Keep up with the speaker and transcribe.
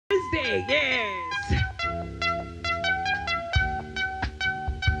Okay, yes.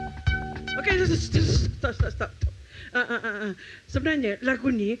 Okay, stop. Sebenarnya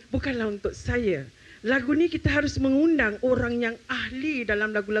lagu ni bukanlah untuk saya. Lagu ni kita harus mengundang orang yang ahli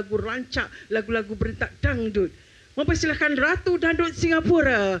dalam lagu-lagu rancak, lagu-lagu berentak dangdut. Mempersilakan Ratu Dangdut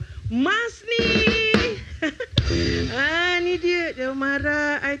Singapura, Masnie. Ni dia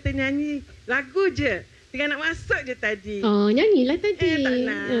marah, I ternyanyi lagu je. Tinggal nak masuk je tadi. Oh, nyanyilah tadi. Tak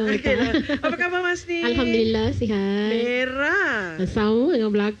nak. Okay lah. Apa khabar Masnie? Alhamdulillah, sihat. Merah. Sama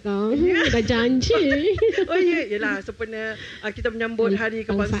dengan belakang. Dah janji. Oh ya, yelah. Sempena kita menyambut Hari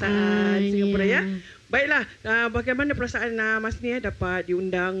Kebangsaan Singapura ya. Baiklah, bagaimana perasaan Masnie dapat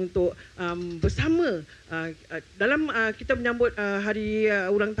diundang untuk bersama dalam kita menyambut Hari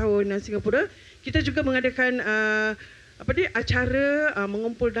Ulang Tahun Singapura. Kita juga mengadakan acara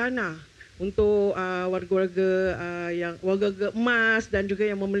mengumpul dana untuk warga-warga yang warga emas dan juga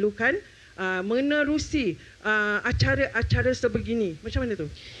yang memerlukan menerusi acara-acara sebegini. Macam mana tu?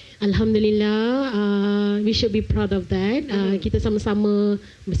 Alhamdulillah, we should be proud of that. Kita sama-sama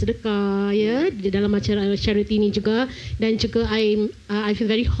bersedekah ya dalam acara charity ini juga, dan juga I feel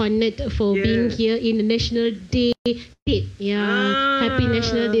very honoured for being here in the National Day date. Happy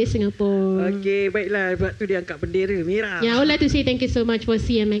National Day Singapore. Okay, baiklah, sebab tu dia angkat bendera merah. I would like to say thank you so much for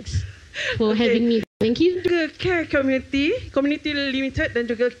CMX for having me. Thank you. Juga Care Community Limited dan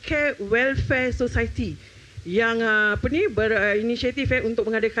juga Care Welfare Society yang berinisiatif untuk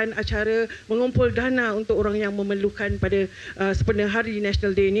mengadakan acara mengumpul dana untuk orang yang memerlukan pada sempena Hari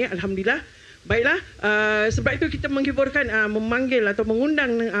National Day ini. Alhamdulillah. Baiklah, sebab itu kita memanggil atau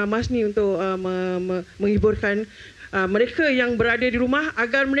mengundang Masnie untuk menghiburkan mereka yang berada di rumah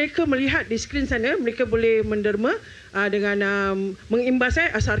agar mereka melihat di skrin sana, mereka boleh menderma dengan mengimbas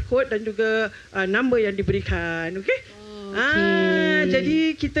asar kod dan juga nombor yang diberikan. Okey?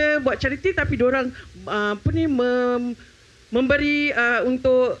 Jadi kita buat charity tapi diorang memberi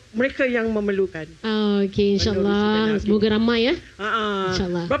untuk mereka yang memerlukan. Okey, insyaAllah. Semoga ramai ya.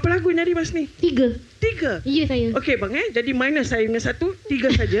 InsyaAllah. Berapa lagu ni hari Masnie? 3. 3? Ya saya. Okey bang jadi minus saya dengan 1,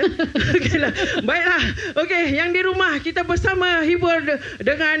 3 saja. Okeylah. Baiklah. Okey, yang di rumah kita bersama hibur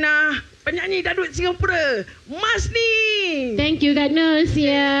dengan penyanyi dangdut Singapura, Masnie. Thank you Kak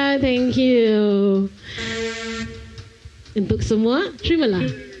Norsiah. Thank you. Untuk semua, terimalah.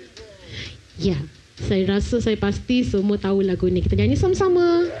 Ya, saya rasa saya pasti semua tahu lagu ni. Kita nyanyi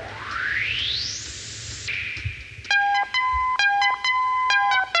sama-sama.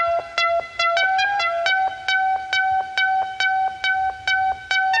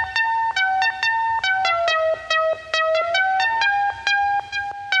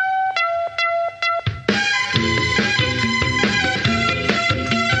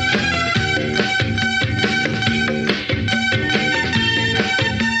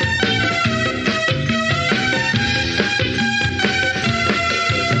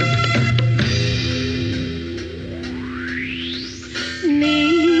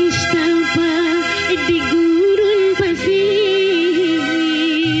 Nestapa di gurun pasir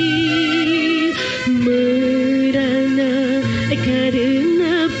merana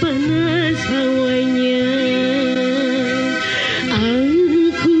karena panas hawanya.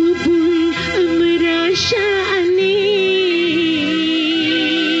 Aku pun merasa aneh.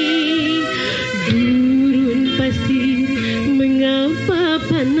 Gurun pasir mengapa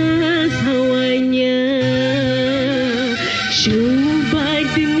panas hawanya? Cuba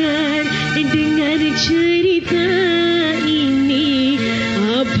dengar cerita ini.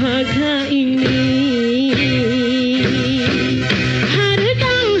 Apakah ini